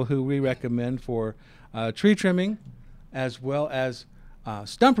people who we recommend for tree trimming as well as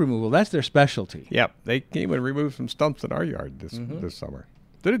stump removal. That's their specialty. Yep, they came and removed some stumps in our yard this summer.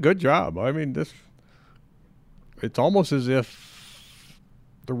 Did a good job. I mean, it's almost as if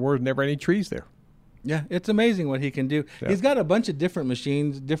there were never any trees there. Yeah, it's amazing what he can do. Yeah. He's got a bunch of different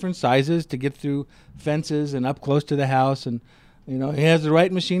machines, different sizes to get through fences and up close to the house. And, he has the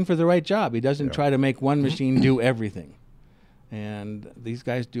right machine for the right job. He doesn't try to make one machine do everything. And these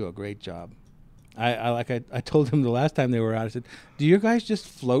guys do a great job. I told him the last time they were out, I said, do you guys just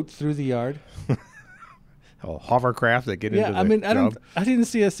float through the yard? Hovercraft that get into the job. I didn't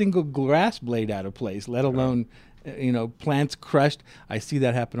see a single grass blade out of place, let alone plants crushed. I see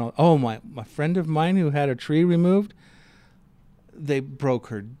that happen. My friend of mine who had a tree removed, they broke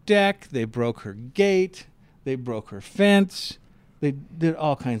her deck, they broke her gate, they broke her fence. They did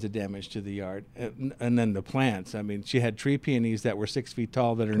all kinds of damage to the yard. And then the plants. I mean, she had tree peonies that were 6 feet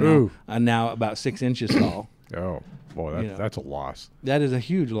tall that are now about 6 inches tall. Oh, boy, that's a loss. That is a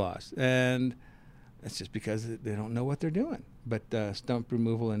huge loss. And it's just because they don't know what they're doing. But Stump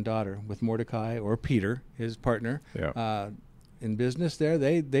Removal and Daughter with Mordecai or Peter, his partner, in business there,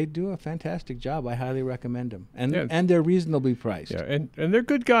 they do a fantastic job. I highly recommend them. And they're reasonably priced. Yeah, and they're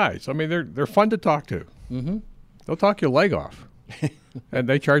good guys. I mean, they're fun to talk to. Mm-hmm. They'll talk your leg off. And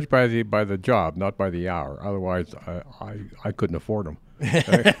they charge by the job, not by the hour. Otherwise, I couldn't afford them.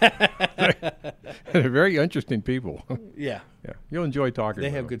 They're very interesting people. Yeah. Yeah. You'll enjoy talking to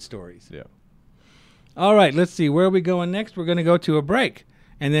them. They have good stories. Yeah. All right, let's see. Where are we going next? We're going to go to a break.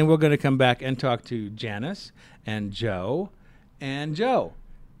 And then we're going to come back and talk to Janice and Joe and Joe.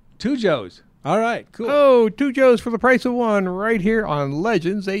 2 Joes. All right, cool. Oh, 2 Joes for the price of 1 right here on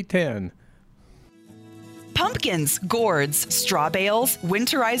Legends 810. Pumpkins, gourds, straw bales,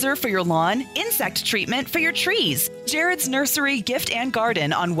 winterizer for your lawn, insect treatment for your trees. Jared's Nursery Gift and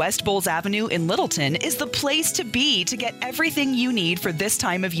Garden on West Bowles Avenue in Littleton is the place to be to get everything you need for this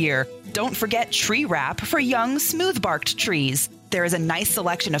time of year. Don't forget tree wrap for young, smooth-barked trees. There is a nice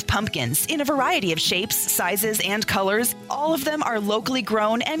selection of pumpkins in a variety of shapes, sizes, and colors. All of them are locally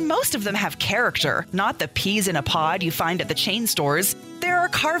grown, and most of them have character, not the peas in a pod you find at the chain stores. There are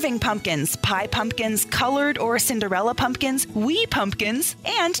carving pumpkins, pie pumpkins, colored or Cinderella pumpkins, wee pumpkins,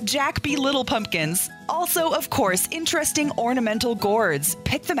 and Jack B. Little pumpkins. Also, of course, interesting ornamental gourds.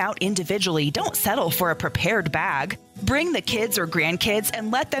 Pick them out individually. Don't settle for a prepared bag. Bring the kids or grandkids and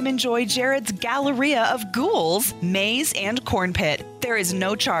let them enjoy Jared's Galleria of ghouls, maze, and corn pit. There is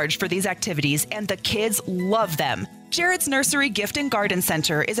no charge for these activities, and the kids love them. Jared's Nursery Gift and Garden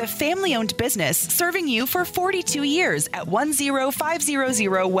Center is a family-owned business serving you for 42 years at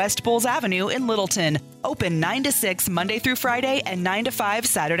 10500 West Bowles Avenue in Littleton. Open 9 to 6 Monday through Friday and 9 to 5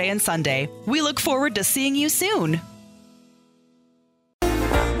 Saturday and Sunday. We look forward to seeing you soon.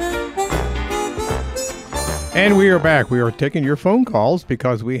 And we are back. We are taking your phone calls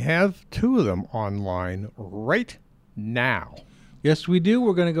because we have 2 of them online right now. Yes, we do.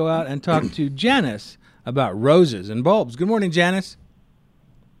 We're going to go out and talk to Janice about roses and bulbs. Good morning, Janice.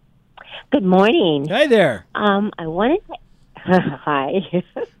 Good morning. Hey there. I wanted to hi.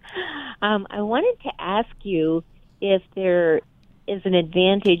 I wanted to ask you if there is an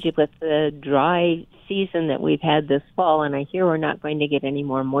advantage with the dry season that we've had this fall, and I hear we're not going to get any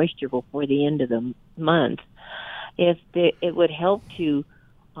more moisture before the end of the month. If it would help to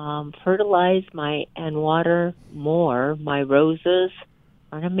fertilize and water more my roses,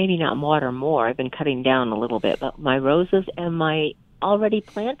 or maybe not water more, I've been cutting down a little bit, but my roses and my already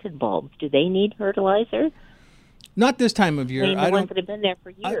planted bulbs, do they need fertilizer? Not this time of year. I mean, the ones that have been there for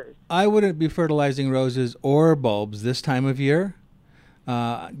years. I wouldn't be fertilizing roses or bulbs this time of year.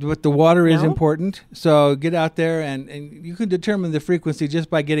 But the water is important, so get out there and you can determine the frequency just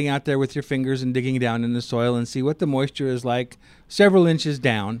by getting out there with your fingers and digging down in the soil and see what the moisture is like several inches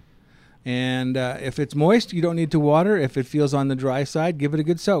down. And if it's moist, you don't need to water. If it feels on the dry side, give it a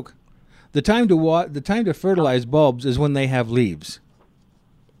good soak. The time to fertilize bulbs is when they have leaves.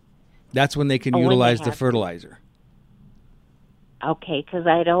 That's when they can utilize the fertilizer. Okay, because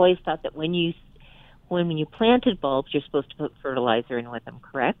I'd always thought that when you planted bulbs, you're supposed to put fertilizer in with them,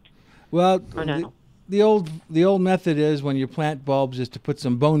 correct? Well, no? the old method is when you plant bulbs is to put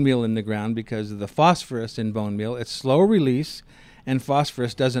some bone meal in the ground because of the phosphorus in bone meal. It's slow release, and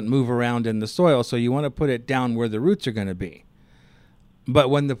phosphorus doesn't move around in the soil, so you want to put it down where the roots are going to be. But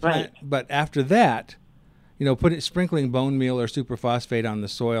when the plant, but after that, sprinkling bone meal or superphosphate on the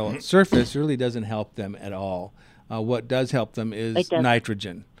soil surface really doesn't help them at all. What does help them is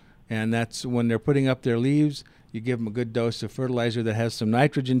nitrogen. And that's when they're putting up their leaves, you give them a good dose of fertilizer that has some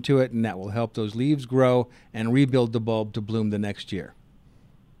nitrogen to it, and that will help those leaves grow and rebuild the bulb to bloom the next year.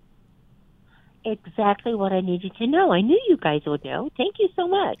 Exactly what I needed to know. I knew you guys would know. Thank you so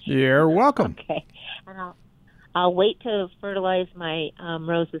much. You're welcome. Okay. And I'll wait to fertilize my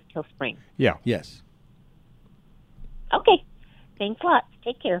roses till spring. Yeah. Yes. Okay. Thanks a lot.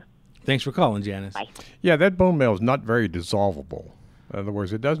 Take care. Thanks for calling, Janice. Bye. Yeah, that bone meal is not very dissolvable. In other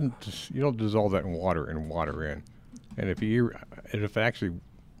words, it doesn't. You don't dissolve that in water in. And if it actually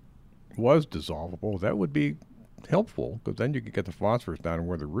was dissolvable, that would be helpful because then you could get the phosphorus down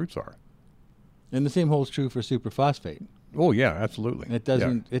where the roots are. And the same holds true for superphosphate. Oh yeah, absolutely. It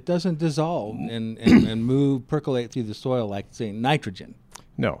doesn't dissolve and move, percolate through the soil like, say, nitrogen.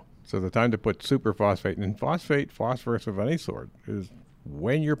 No. So the time to put superphosphate and phosphorus of any sort is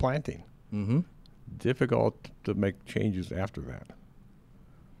when you're planting. Mm-hmm. Difficult to make changes after that.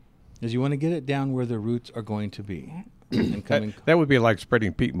 Is you want to get it down where the roots are going to be. And that would be like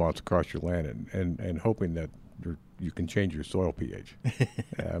spreading peat moss across your land and hoping that you can change your soil pH.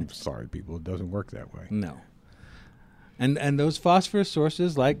 I'm sorry, people, it doesn't work that way. No. And those phosphorus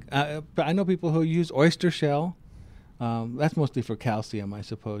sources, like I know people who use oyster shell. That's mostly for calcium, I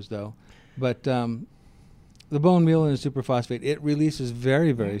suppose, though. But the bone meal and the superphosphate, it releases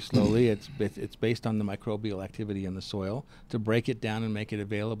very, very slowly. It's based on the microbial activity in the soil to break it down and make it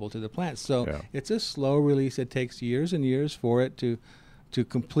available to the plants. So it's a slow release. It takes years and years for it to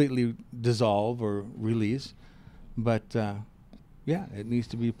completely dissolve or release. But, it needs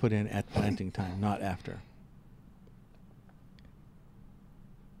to be put in at planting time, not after.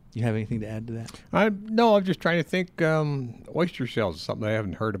 You have anything to add to that? No, I'm just trying to think. Oyster shells is something I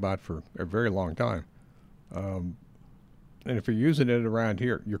haven't heard about for a very long time. And if you're using it around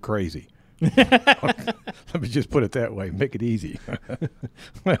here, you're crazy. Let me just put it that way. Make it easy.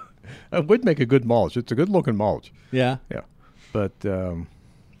 It would make a good mulch. It's a good-looking mulch. Yeah. Yeah. But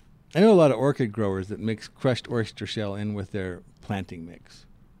I know a lot of orchid growers that mix crushed oyster shell in with their planting mix.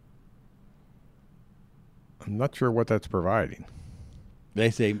 I'm not sure what that's providing. They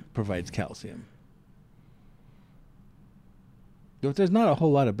say provides calcium. But there's not a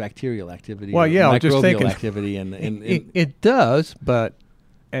whole lot of bacterial activity. Well, yeah, I'm just thinking activity it does, but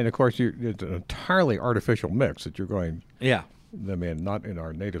of course it's an entirely artificial mix that you're going. Yeah. Them in, not in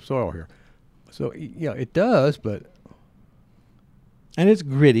our native soil here. So yeah, it does, but and it's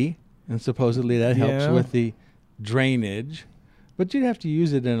gritty, and supposedly that helps with the drainage. But you'd have to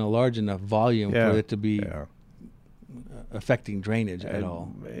use it in a large enough volume for it to be affecting drainage at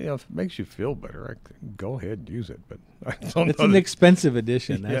all. If it makes you feel better, go ahead and use it. But I don't it's know an expensive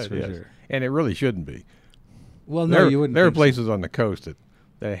addition, that's for sure. And it really shouldn't be. Well, no, you wouldn't. There are places on the coast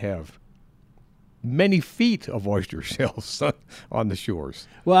that have many feet of oyster shells on the shores.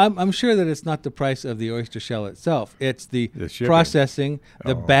 Well, I'm sure that it's not the price of the oyster shell itself. It's the processing,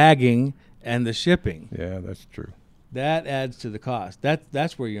 the bagging, and the shipping. Yeah, that's true. That adds to the cost.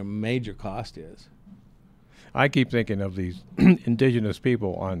 That's where your major cost is. I keep thinking of these indigenous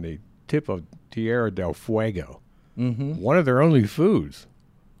people on the tip of Tierra del Fuego. Mm-hmm. One of their only foods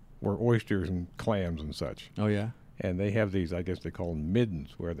were oysters and clams and such. Oh, yeah? And they have these, I guess they call them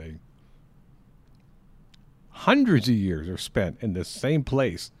middens, where they hundreds of years are spent in the same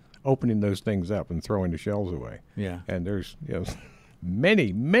place opening those things up and throwing the shells away. Yeah. And there's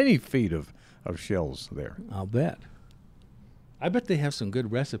many, many feet of shells there. I'll bet. I bet they have some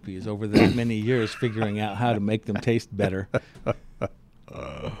good recipes over that many years figuring out how to make them taste better.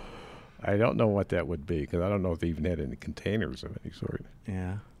 I don't know what that would be because I don't know if they even had any containers of any sort.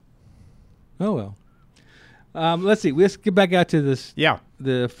 Yeah. Oh, well. Let's see. Let's get back out to this. Yeah.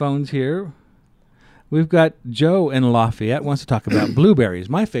 The phones here. We've got Joe in Lafayette wants to talk about blueberries,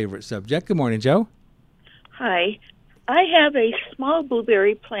 my favorite subject. Good morning, Joe. Hi. I have a small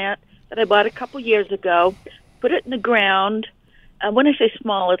blueberry plant that I bought a couple years ago, put it in the ground. When I say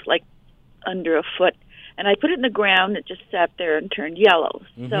small, it's like under a foot. And I put it in the ground. It just sat there and turned yellow.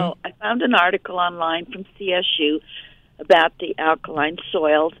 Mm-hmm. So I found an article online from CSU about the alkaline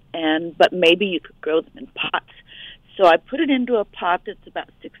soils, but maybe you could grow them in pots. So I put it into a pot that's about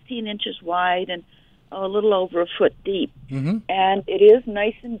 16 inches wide and a little over a foot deep. Mm-hmm. And it is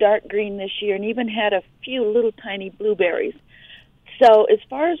nice and dark green this year and even had a few little tiny blueberries. So as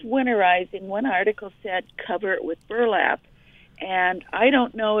far as winterizing, one article said cover it with burlap. And I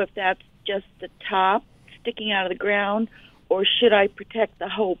don't know if that's just the top sticking out of the ground, or should I protect the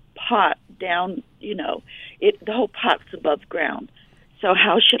whole pot down, the whole pot's above ground. So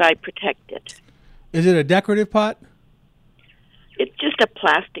how should I protect it? Is it a decorative pot? It's just a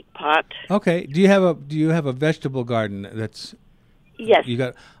plastic pot. Okay. Do you have a vegetable garden that's Yes. You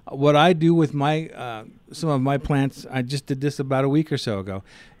got what I do with my some of my plants. I just did this about a week or so ago.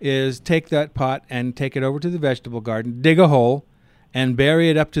 Is take that pot and take it over to the vegetable garden, dig a hole, and bury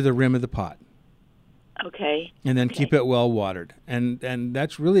it up to the rim of the pot. Okay. And then keep it well watered, and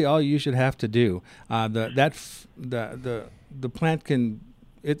that's really all you should have to do. The plant can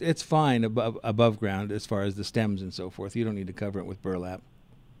it's fine above ground as far as the stems and so forth. You don't need to cover it with burlap.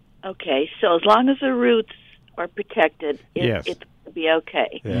 Okay, so as long as the roots are protected, Yes. it's going to be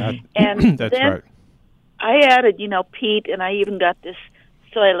okay. Yeah, And that's then right. I added, peat, and I even got this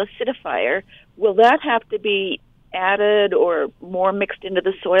soil acidifier. Will that have to be added or more mixed into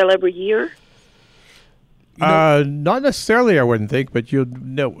the soil every year? Not necessarily, I wouldn't think, but you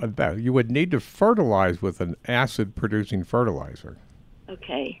would need to fertilize with an acid-producing fertilizer.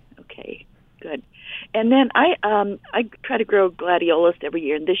 Okay, good. And then I try to grow gladiolus every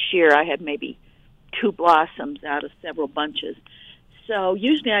year, and this year I had maybe 2 blossoms out of several bunches. So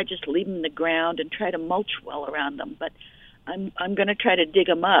usually I just leave them in the ground and try to mulch well around them, but I'm going to try to dig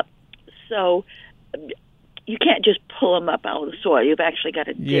them up. So you can't just pull them up out of the soil. You've actually got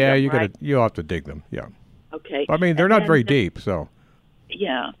to dig them, right? You'll have to dig them. Yeah. Okay. I mean, they're not very deep, so.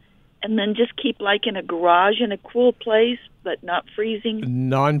 Yeah. And then just keep like in a garage in a cool place, but not freezing.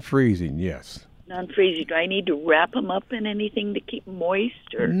 Non-freezing, yes. Non-freezing. Do I need to wrap them up in anything to keep them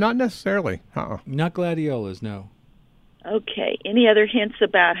moist? Or Not necessarily. Not gladiolas, no. Okay. Any other hints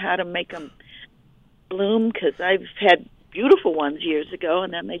about how to make them bloom? Because I've had beautiful ones years ago,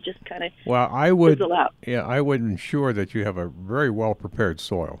 and then they just kind of fizzle out. Yeah, I would ensure that you have a very well-prepared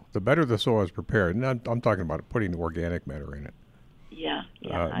soil. The better the soil is prepared, and I'm talking about putting organic matter in it. Yeah,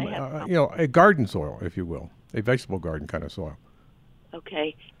 I have. A garden soil, if you will, a vegetable garden kind of soil.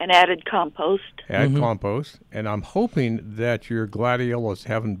 Okay, and added compost. Add compost, and I'm hoping that your gladiolus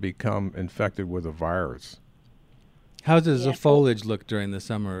haven't become infected with a virus. How does the foliage look during the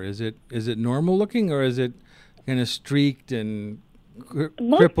summer? Is it normal looking, or is it kind of streaked and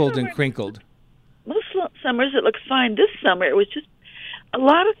crippled and crinkled? Most summers it looks fine. This summer it was just a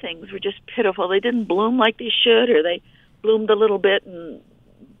lot of things were just pitiful. They didn't bloom like they should, or they bloomed a little bit and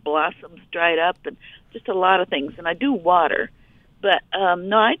blossoms dried up, and just a lot of things. And I do water, but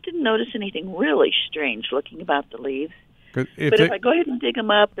no, I didn't notice anything really strange looking about the leaves. If I go ahead and dig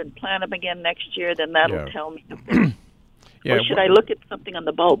them up and plant them again next year, then that'll tell me. Or should I look at something on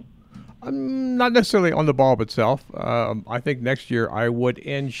the bulb? Not necessarily on the bulb itself. I think next year I would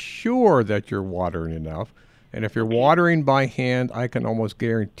ensure that you're watering enough. And if you're watering by hand, I can almost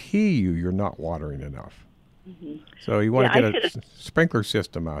guarantee you're not watering enough. Mm-hmm. So you want to get a sprinkler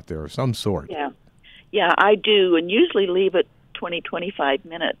system out there of some sort. Yeah, I do, and usually leave it 20, 25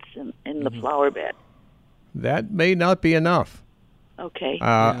 minutes in the flower bed. That may not be enough. Okay.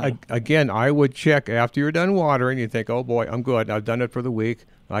 Again, I would check after you're done watering. You think, oh boy, I'm good. I've done it for the week.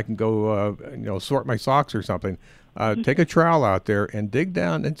 I can go, sort my socks or something. Take a trowel out there and dig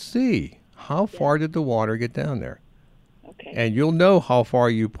down and see how far did the water get down there. Okay. And you'll know how far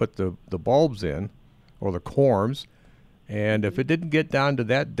you put the bulbs in, or the corms. And if it didn't get down to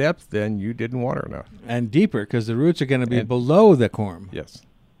that depth, then you didn't water enough. And deeper, because the roots are going to be below the corm. Yes.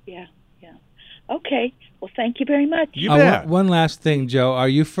 Yeah. Okay. Well, thank you very much. You bet. One last thing, Joe. Are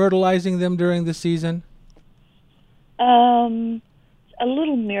you fertilizing them during the season? A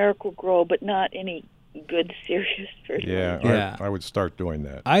little Miracle Grow, but not any good, serious fertilizer. Yeah. I would start doing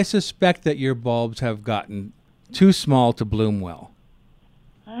that. I suspect that your bulbs have gotten too small to bloom well.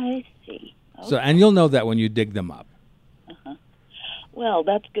 I see. Okay. So, and you'll know that when you dig them up. Well,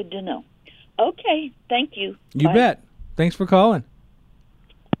 that's good to know. Okay. Thank you. You bet. Thanks for calling.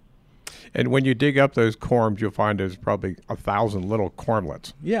 And when you dig up those corms, you'll find there's probably 1,000 little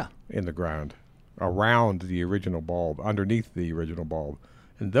cormlets in the ground around the original bulb, underneath the original bulb.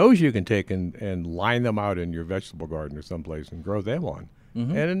 And those you can take and line them out in your vegetable garden or someplace and grow them on.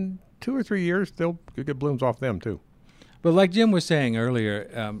 Mm-hmm. And in 2 or 3 years, you'll get blooms off them too. But like Jim was saying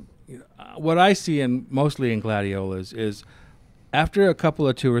earlier, what I see mostly in gladiolas is after a couple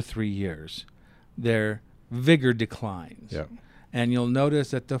of 2 or 3 years, their vigor declines. Yeah. And you'll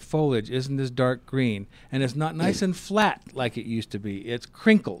notice that the foliage isn't as dark green, and it's not nice and flat like it used to be. It's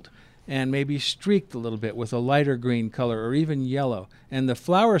crinkled and maybe streaked a little bit with a lighter green color or even yellow. And the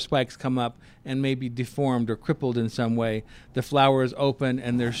flower spikes come up and may be deformed or crippled in some way. The flower is open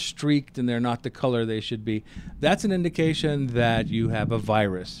and they're streaked and they're not the color they should be. That's an indication that you have a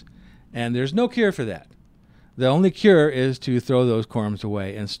virus. And there's no cure for that. The only cure is to throw those corms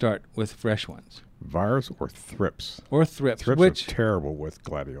away and start with fresh ones. Virus or thrips? Or thrips. Thrips which are terrible with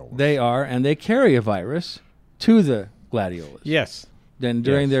gladiolas. They are, and they carry a virus to the gladiolas. Yes. Then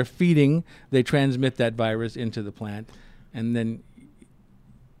during their feeding, they transmit that virus into the plant, and then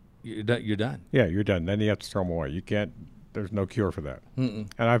you're done. Yeah, you're done. Then you have to throw them away. You can't. There's no cure for that. Mm-mm.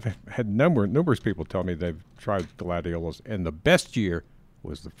 And I've had numerous people tell me they've tried gladiolas, and the best year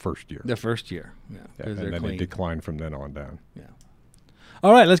was the first year. The first year, and then it declined from then on down. Yeah.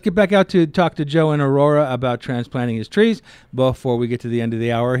 All right, let's get back out to talk to Joe in Aurora about transplanting his trees before we get to the end of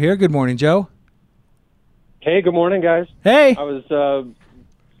the hour here. Good morning, Joe. Hey, good morning, guys. Hey. I was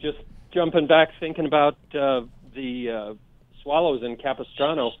just jumping back, thinking about the swallows in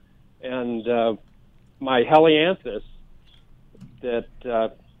Capistrano, and my helianthus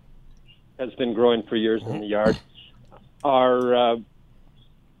that has been growing for years in the yard are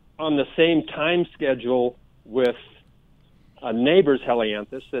on the same time schedule with a neighbor's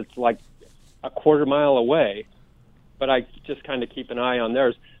helianthus that's like a quarter mile away, but I just kind of keep an eye on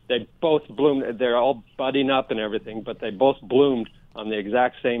theirs. They both bloomed. They're all budding up and everything, but they both bloomed on the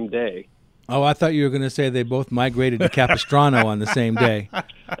exact same day. Oh, I thought you were going to say they both migrated to Capistrano on the same day.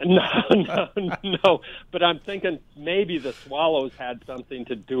 No. But I'm thinking maybe the swallows had something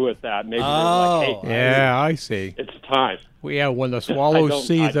to do with that. Maybe they were like, hey, yeah, I see. It's time. Well, yeah, when the swallows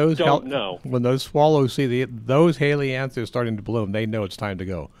see those, when those swallows see those helianthus starting to bloom, they know it's time to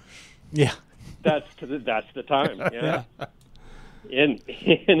go. Yeah, that's the time. Yeah.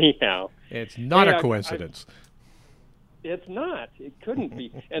 Anyhow, it's not a coincidence. It's not. It couldn't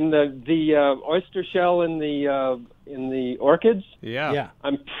be. And the oyster shell in the orchids. Yeah.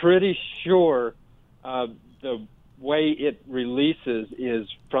 I'm pretty sure the way it releases is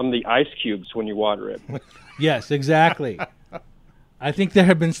from the ice cubes when you water it. Yes, exactly. I think there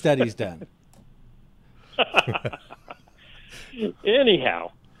have been studies done.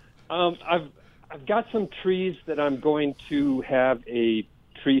 Anyhow, I've got some trees that I'm going to have a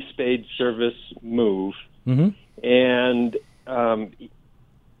tree spade service move. Mm-hmm. And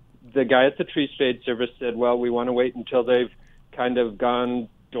the guy at the tree spade service said, well, we want to wait until they've kind of gone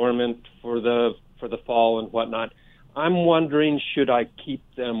dormant for the fall and whatnot. I'm wondering, should I keep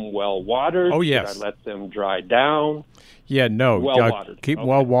them well watered? Oh, yes. Should I let them dry down? Yeah, no. Well watered. Keep them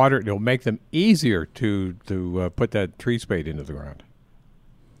well watered. It'll make them easier to put that tree spade into the ground.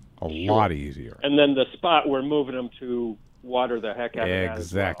 A lot easier. And then the spot we're moving them to, water the heck out of that.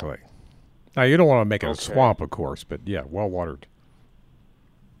 Exactly. Now, you don't want to make it a swamp, of course, but yeah, well watered.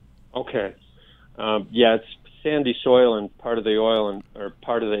 Okay. Yeah, it's sandy soil in part of the or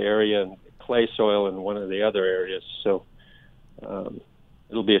part of the area, and clay soil in one of the other areas. So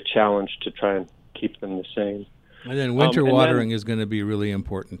it'll be a challenge to try and keep them the same. And then winter watering is going to be really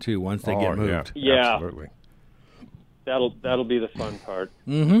important too once they get moved. Yeah, absolutely. That'll be the fun part.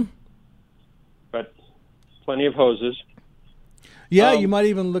 Mm-hmm. But plenty of hoses. Yeah, you might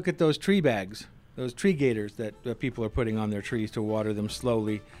even look at those tree bags, those tree gators that people are putting on their trees to water them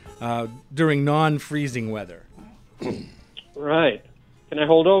slowly during non-freezing weather. Right. Can I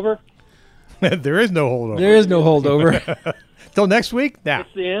hold over? There is no holdover. There is no holdover. Till next week? Nah.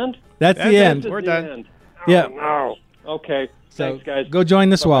 That's the end? That's the end. We're done. Yeah. No. Okay. So thanks, guys. Go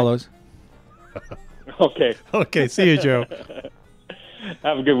join the Swallows. Okay. Okay. See you, Joe.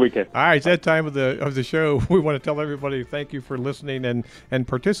 Have a good weekend. All right, it's that time of the show. We want to tell everybody thank you for listening and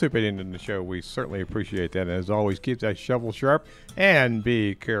participating in the show. We certainly appreciate that. And as always, keep that shovel sharp and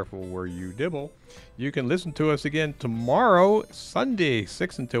be careful where you dibble. You can listen to us again tomorrow, Sunday,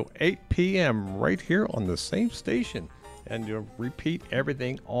 6 until 8 p.m. right here on the same station. And you'll repeat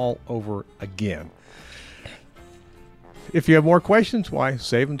everything all over again. If you have more questions, why,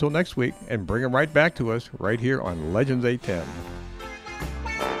 save them until next week and bring them right back to us right here on Legends 810.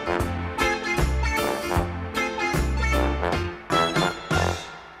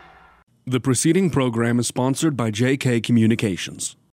 The preceding program is sponsored by JK Communications.